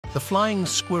The flying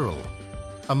squirrel,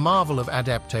 a marvel of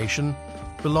adaptation,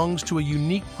 belongs to a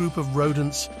unique group of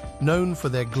rodents known for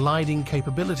their gliding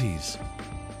capabilities.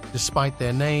 Despite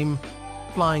their name,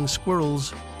 flying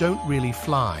squirrels don't really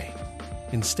fly.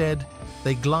 Instead,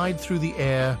 they glide through the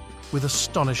air with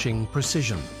astonishing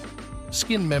precision.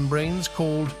 Skin membranes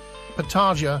called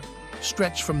patagia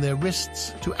stretch from their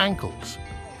wrists to ankles,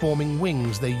 forming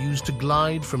wings they use to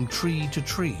glide from tree to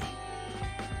tree.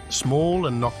 Small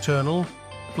and nocturnal,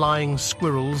 flying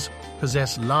squirrels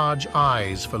possess large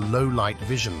eyes for low-light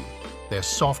vision. Their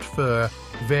soft fur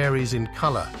varies in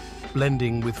color,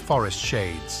 blending with forest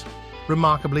shades.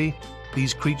 Remarkably,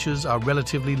 these creatures are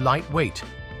relatively lightweight,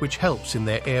 which helps in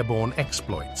their airborne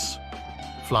exploits.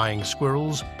 Flying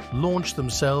squirrels launch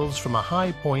themselves from a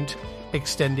high point,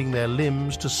 extending their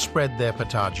limbs to spread their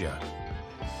patagia.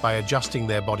 By adjusting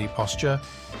their body posture,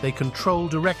 they control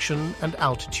direction and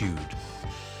altitude.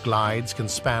 Glides can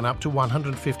span up to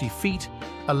 150 feet,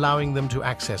 allowing them to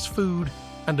access food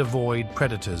and avoid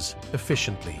predators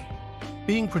efficiently.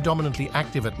 Being predominantly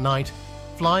active at night,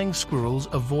 flying squirrels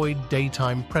avoid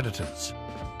daytime predators.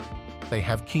 They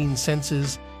have keen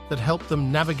senses that help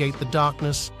them navigate the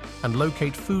darkness and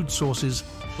locate food sources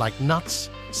like nuts,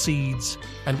 seeds,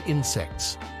 and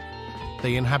insects.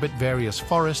 They inhabit various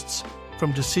forests,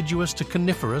 from deciduous to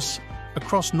coniferous,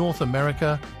 across North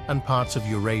America and parts of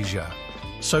Eurasia.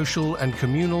 Social and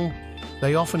communal,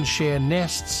 they often share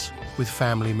nests with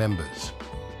family members.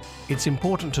 It's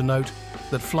important to note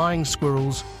that flying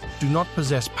squirrels do not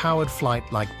possess powered flight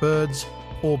like birds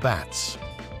or bats.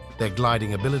 Their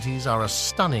gliding abilities are a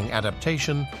stunning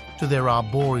adaptation to their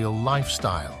arboreal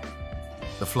lifestyle.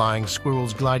 The flying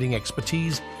squirrel's gliding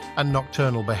expertise and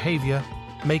nocturnal behavior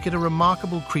make it a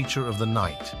remarkable creature of the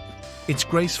night. Its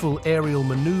graceful aerial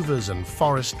maneuvers and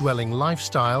forest-dwelling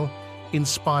lifestyle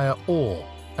inspire awe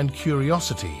and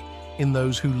curiosity in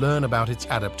those who learn about its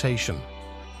adaptation.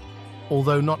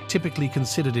 Although not typically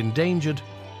considered endangered,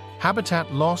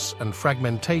 habitat loss and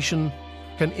fragmentation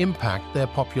can impact their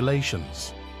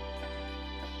populations.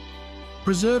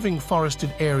 Preserving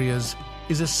forested areas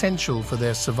is essential for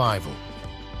their survival.